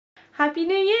Happy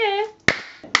New Year!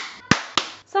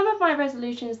 Some of my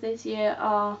resolutions this year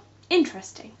are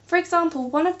interesting. For example,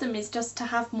 one of them is just to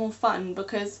have more fun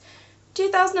because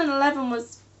 2011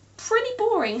 was pretty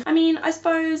boring. I mean, I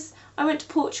suppose I went to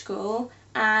Portugal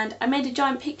and I made a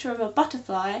giant picture of a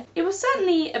butterfly. It was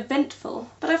certainly eventful,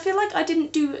 but I feel like I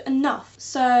didn't do enough.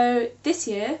 So this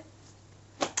year,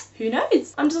 who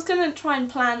knows? I'm just gonna try and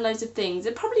plan loads of things.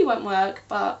 It probably won't work,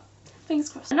 but fingers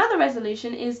crossed. Another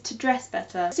resolution is to dress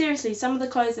better. Seriously, some of the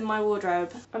clothes in my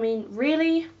wardrobe. I mean,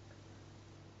 really?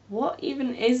 What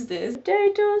even is this?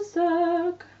 Potato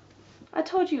sack. I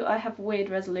told you I have weird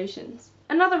resolutions.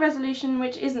 Another resolution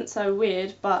which isn't so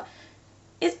weird, but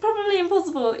it's probably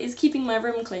impossible, is keeping my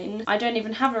room clean. I don't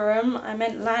even have a room, I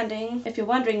meant landing. If you're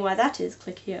wondering why that is,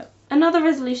 click here. Another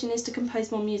resolution is to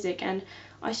compose more music, and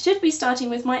I should be starting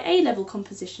with my A-level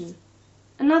composition.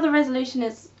 Another resolution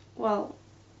is, well,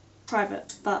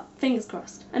 private, but fingers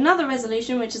crossed. Another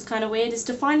resolution, which is kind of weird, is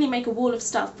to finally make a wall of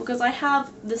stuff, because I have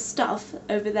the stuff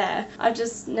over there. I've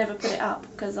just never put it up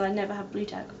because I never have blue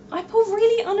tack. I pull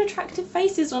really unattractive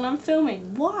faces when I'm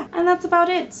filming. Why? And that's about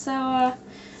it. So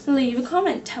leave a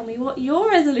comment. Tell me what your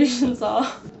resolutions are.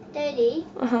 Daddy,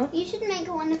 you should make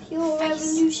one of your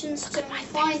resolutions to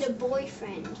find a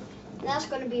boyfriend. That's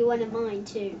going to be one of mine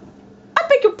too. I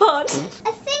beg your pardon.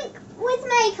 I think with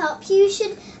makeup you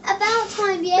should about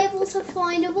time be able to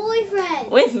find a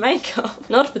boyfriend. With makeup?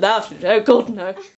 Not without it. Oh God, no.